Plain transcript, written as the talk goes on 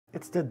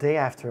It's the day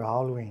after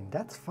Halloween.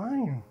 That's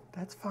fine.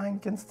 That's fine. You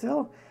can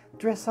still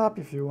dress up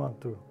if you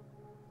want to.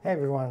 Hey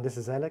everyone, this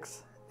is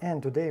Alex,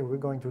 and today we're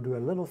going to do a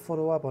little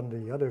follow-up on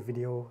the other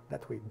video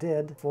that we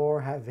did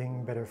for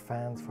having better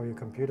fans for your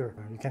computer.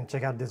 You can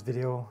check out this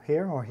video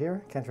here or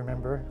here, can't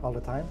remember all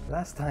the time.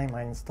 Last time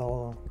I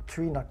installed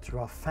 3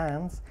 Noctua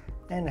fans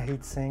and a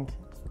heatsink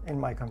in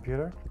my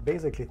computer.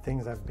 Basically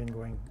things have been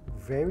going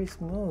very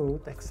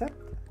smooth, except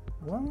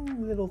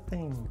one little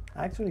thing.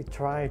 I actually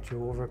tried to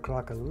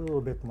overclock a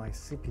little bit my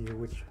CPU,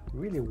 which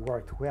really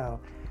worked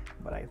well,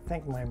 but I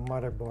think my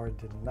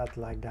motherboard did not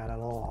like that at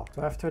all.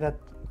 So after that,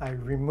 I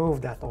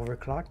removed that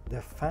overclock.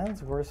 The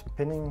fans were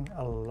spinning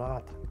a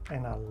lot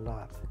and a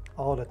lot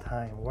all the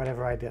time,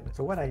 whatever I did.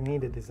 So what I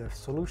needed is a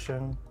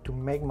solution to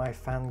make my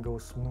fan go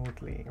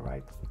smoothly,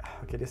 right?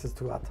 Okay, this is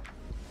too hot.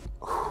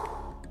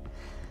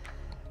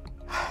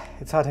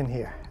 It's hot in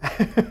here.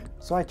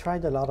 So I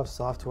tried a lot of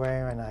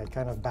software and I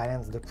kind of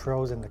balanced the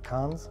pros and the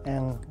cons.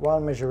 And while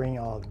measuring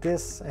all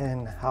this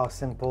and how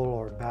simple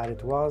or bad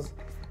it was,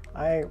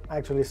 I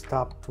actually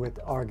stopped with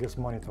Argur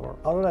Monitor.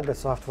 Although that the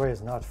software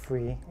is not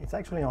free, it's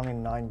actually only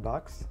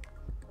 $9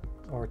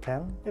 or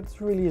 10.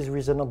 It's really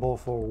reasonable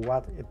for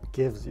what it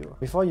gives you.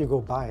 Before you go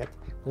buy it,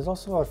 there's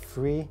also a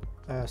free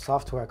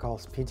software called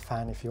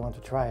SpeedFan if you want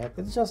to try it.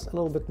 It's just a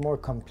little bit more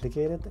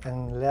complicated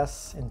and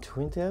less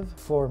intuitive.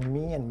 For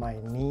me and my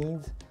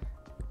needs,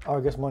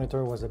 Argur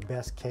Monitor was the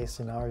best case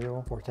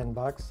scenario for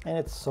 $10, and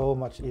it's so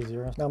much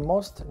easier. Now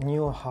most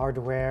new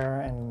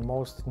hardware and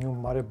most new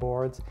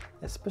motherboards,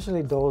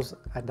 especially those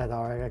that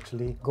are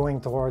actually going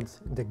towards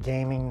the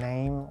gaming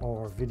name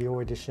or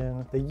video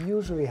edition, they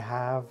usually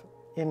have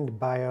in the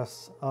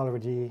BIOS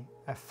already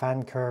a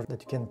fan curve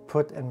that you can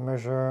put and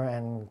measure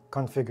and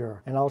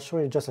configure. And I'll show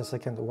you just a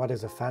second what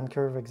is a fan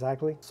curve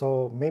exactly.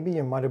 So maybe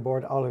your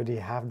motherboard already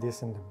have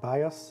this in the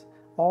BIOS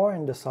or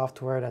in the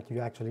software that you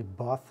actually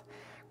bought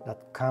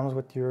that comes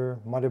with your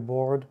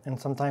motherboard. And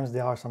sometimes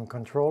there are some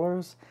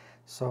controllers,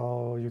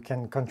 so you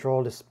can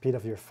control the speed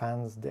of your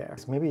fans there.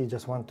 So maybe you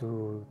just want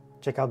to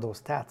check out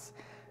those stats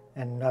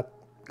and not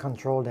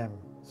control them.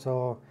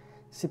 So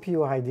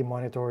CPUID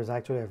HWMonitor is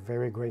actually a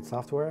very great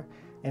software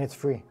and it's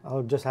free.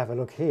 I'll just have a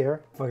look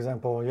here. For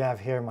example, you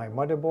have here my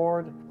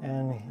motherboard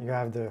and you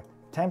have the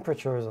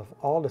temperatures of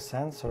all the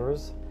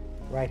sensors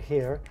right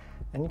here.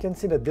 And you can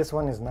see that this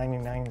one is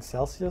 99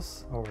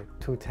 Celsius or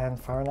 210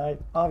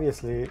 Fahrenheit.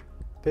 Obviously,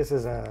 this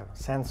is a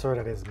sensor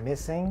that is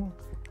missing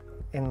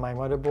in my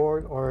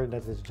motherboard or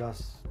that is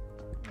just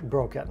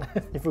broken.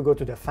 If we go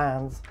to the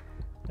fans,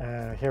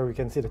 here we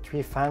can see the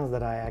 3 fans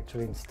that I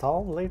actually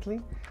installed lately.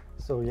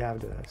 So you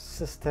have the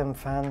system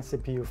fan,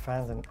 CPU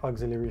fans, and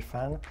auxiliary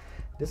fan.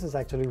 This is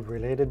actually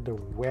related to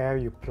where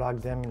you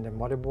plug them in the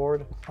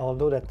motherboard.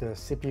 Although that the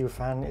CPU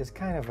fan is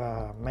kind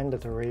of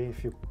mandatory.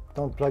 If you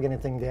don't plug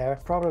anything there,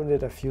 probably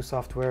that a few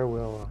software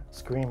will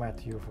scream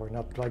at you for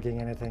not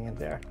plugging anything in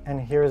there. And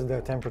here's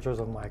the temperatures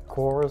of my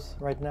cores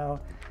right now.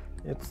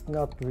 It's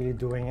not really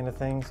doing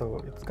anything,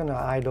 so it's gonna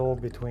idle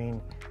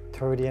between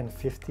 30 and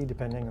 50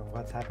 depending on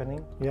what's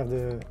happening. You have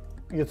the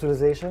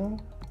utilization.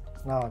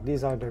 Now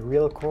these are the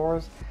real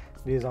cores,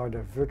 these are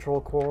the virtual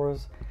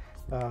cores.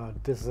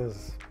 This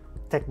is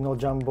techno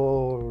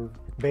jumbo.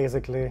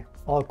 Basically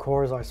all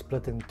cores are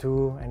split in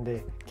 2 and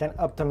they can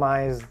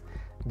optimize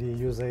the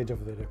usage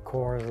of the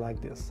cores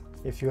like this.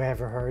 If you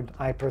ever heard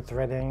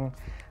hyper-threading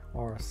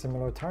or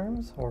similar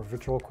terms or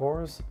virtual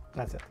cores,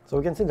 that's it. So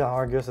we can see the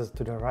Argus is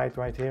to the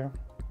right here.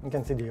 You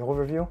can see the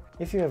overview.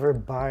 If you ever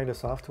buy the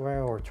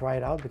software or try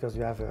it out, because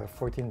you have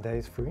 14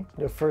 days free,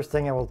 the first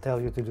thing I will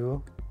tell you to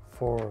do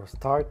for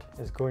start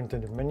is go into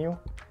the menu,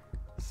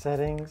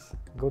 settings,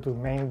 go to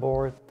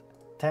mainboard,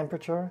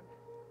 temperature,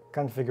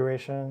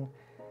 configuration,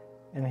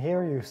 and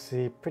here you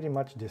see pretty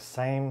much the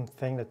same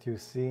thing that you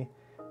see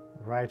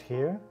right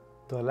here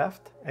to the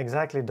left.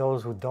 Exactly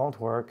those who don't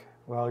work,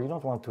 well, you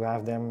don't want to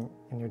have them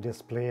in your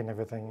display and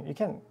everything. You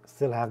can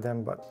still have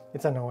them, but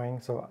it's annoying,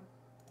 so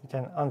you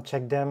can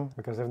uncheck them,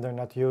 because if they're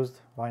not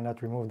used, why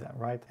not remove them,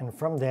 right? And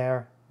from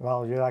there,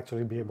 well, you'll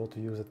actually be able to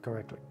use it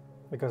correctly,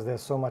 because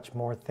there's so much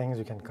more things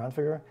you can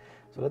configure.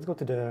 So let's go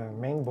to the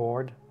main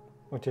board,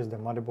 which is the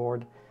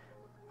motherboard,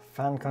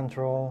 fan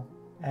control,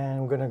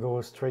 and we're gonna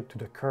go straight to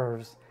the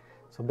curves.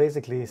 So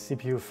basically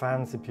CPU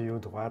fan,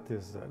 CPU droite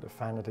is the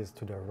fan that is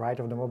to the right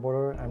of the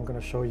motherboard. I'm gonna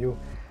show you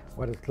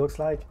what it looks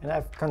like, and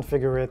I've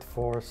configured it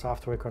for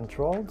software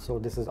control. So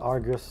this is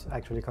Argus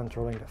actually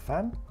controlling the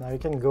fan. Now you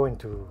can go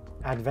into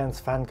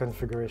advanced fan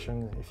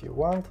configuration if you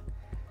want,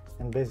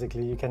 and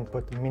basically you can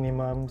put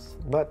minimums,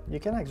 but you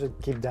can actually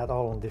keep that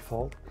all on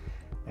default.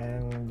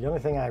 And the only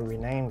thing I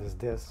renamed is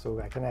this,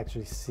 so I can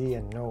actually see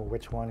and know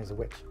which one is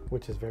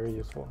which is very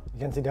useful. You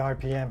can see the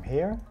RPM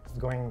here, it's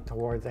going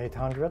towards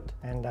 800,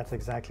 and that's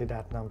exactly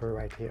that number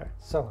right here.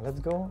 So let's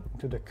go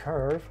to the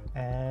curve,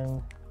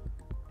 and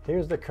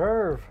here's the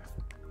curve.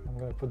 I'm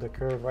going to put the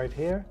curve right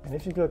here, and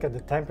if you look at the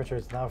temperature,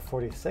 it's now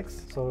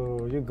 46,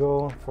 so you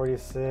go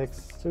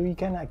 46, so you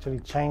can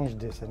actually change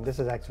this, and this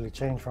is actually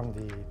changed from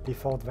the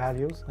default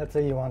values. Let's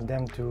say you want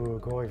them to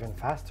go even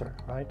faster,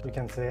 right? You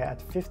can say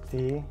at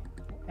 50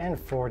 and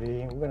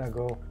 40. We're gonna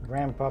go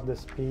ramp up the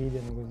speed,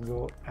 and we'll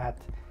go at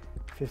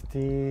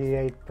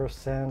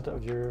 58%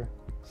 of your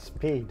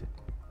speed.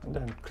 And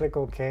then click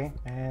OK,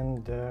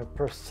 and the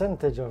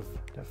percentage of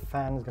the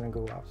fan is going to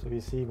go up. So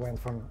you see it went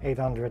from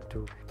 800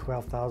 to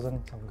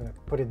 12,000. So I'm going to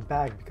put it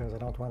back because I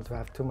don't want to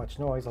have too much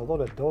noise,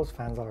 although those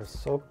fans are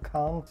so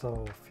calm.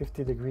 So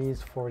 50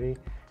 degrees, 40,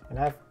 and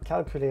I've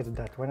calculated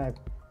that when I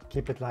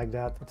keep it like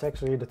that, it's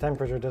actually, the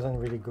temperature doesn't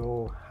really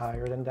go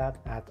higher than that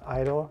at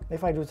idle.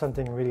 If I do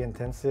something really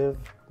intensive,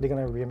 they're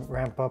gonna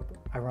ramp up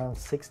around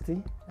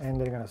 60 and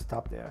they're gonna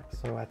stop there.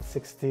 So at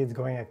 60, it's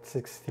going at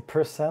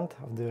 60%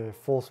 of the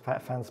full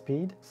fan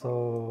speed.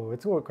 So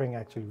it's working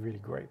actually really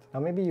great.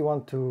 Now maybe you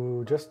want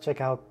to just check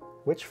out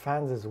which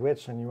fans is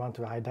which, and you want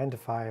to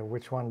identify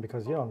which one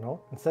because you don't know.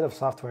 Instead of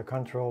software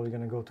control, you're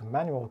gonna go to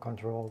manual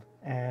control,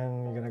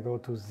 and you're gonna go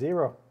to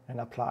 0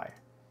 and apply.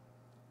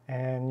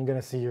 And you're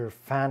gonna see your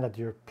fan that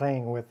you're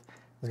playing with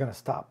is gonna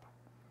stop.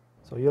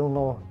 So you'll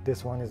know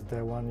this one is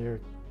the one you're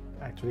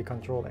actually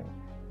controlling.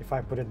 If I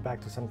put it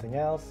back to something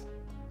else,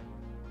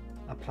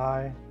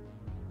 apply,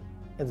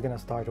 it's gonna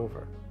start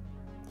over.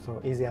 So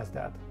easy as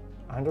that.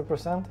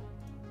 100%,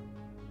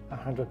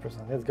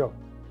 100%, let's go.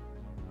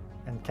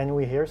 And can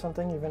we hear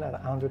something even at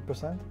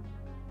 100%?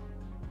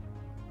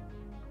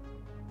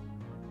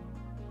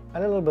 A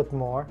little bit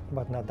more,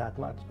 but not that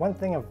much. One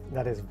thing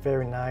that is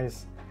very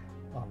nice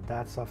on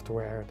that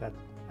software that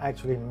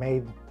actually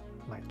made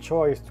my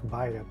choice to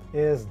buy it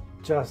is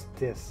just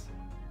this.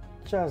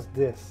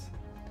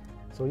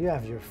 So you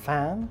have your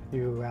fan,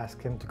 you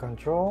ask him to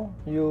control,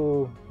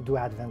 you do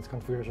advanced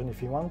configuration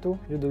if you want to,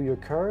 you do your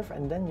curve,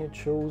 and then you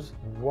choose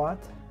what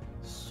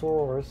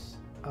source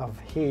of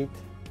heat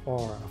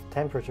or of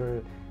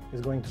temperature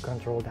is going to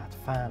control that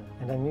fan.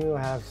 And then you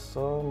have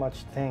so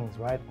much things,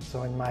 right?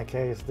 So in my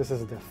case, this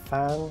is the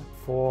fan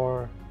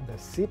for the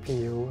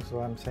CPU, so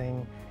I'm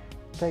saying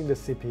take the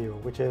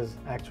CPU, which is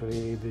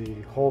actually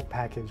the whole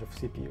package of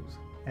CPUs.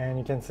 And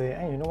you can say,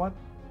 hey, you know what?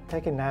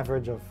 Take an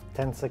average of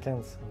 10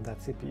 seconds of that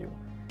CPU.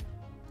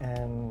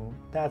 And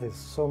that is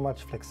so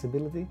much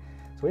flexibility.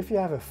 So if you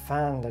have a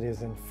fan that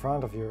is in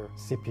front of your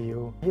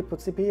CPU, you put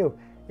CPU.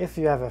 If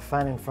you have a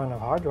fan in front of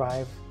hard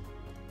drive,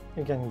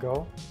 you can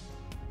go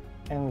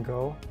and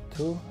go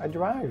to a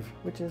drive,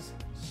 which is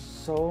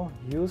so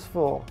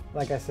useful.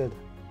 Like I said,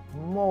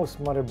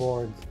 most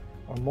motherboards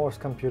or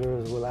most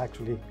computers will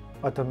actually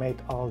automate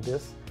all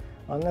this,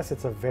 unless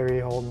it's a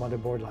very old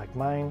motherboard like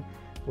mine,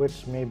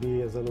 which maybe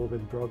is a little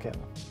bit broken.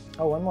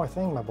 Oh, one more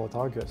thing about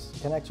Argus.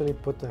 You can actually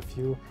put a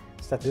few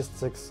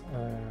statistics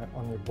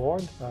on your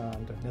board,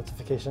 the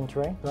notification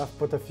tray. So I've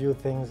put a few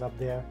things up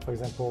there. For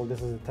example,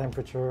 this is the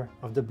temperature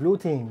of the blue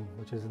team,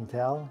 which is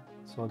Intel.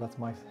 So that's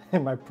my,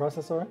 my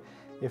processor.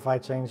 If I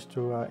change to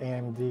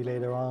AMD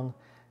later on,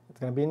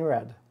 it's gonna be in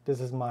red. This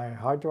is my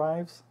hard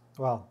drives.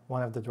 Well,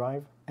 one of the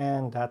drive.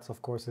 And that's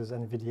of course is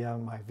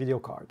NVIDIA, my video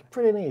card.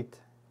 Pretty neat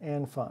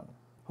and fun.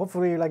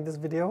 Hopefully you like this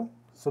video.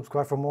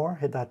 Subscribe for more,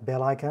 hit that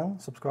bell icon,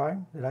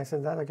 subscribe. Did I say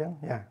that again?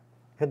 Yeah.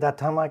 Hit that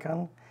thumb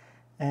icon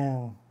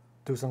and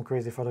do some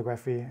crazy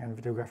photography and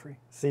videography.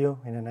 See you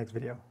in the next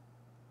video.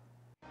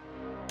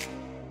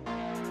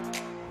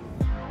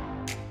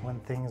 When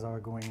things are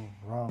going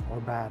wrong or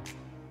bad,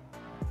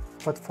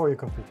 but for your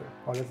computer.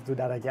 Or let's do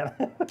that again.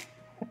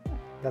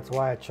 That's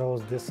why I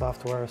chose this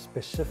software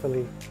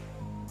specifically.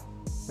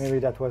 Maybe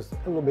that was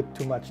a little bit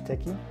too much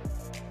techie.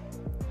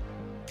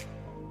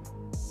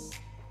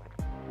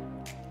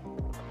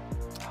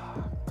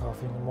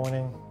 Coffee in the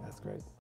morning, that's great.